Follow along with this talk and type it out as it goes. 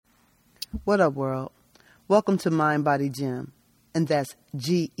What up, world? Welcome to Mind Body Gym, and that's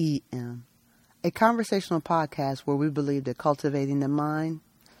GEM, a conversational podcast where we believe that cultivating the mind,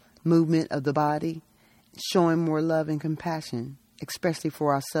 movement of the body, showing more love and compassion, especially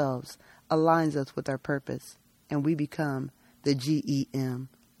for ourselves, aligns us with our purpose, and we become the GEM,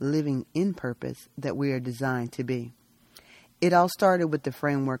 living in purpose that we are designed to be. It all started with the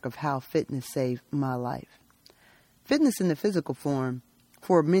framework of how fitness saved my life. Fitness in the physical form,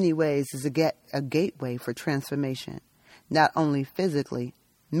 for many ways, is a gateway for transformation, not only physically,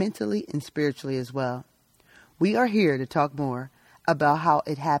 mentally, and spiritually as well. We are here to talk more about how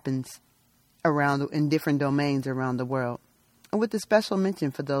it happens in different domains around the world, and with a special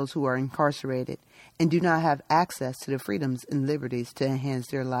mention for those who are incarcerated and do not have access to the freedoms and liberties to enhance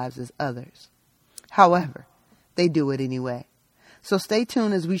their lives as others. However, they do it anyway. So stay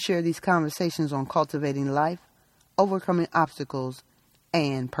tuned as we share these conversations on cultivating life, overcoming obstacles,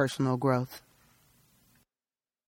 and personal growth.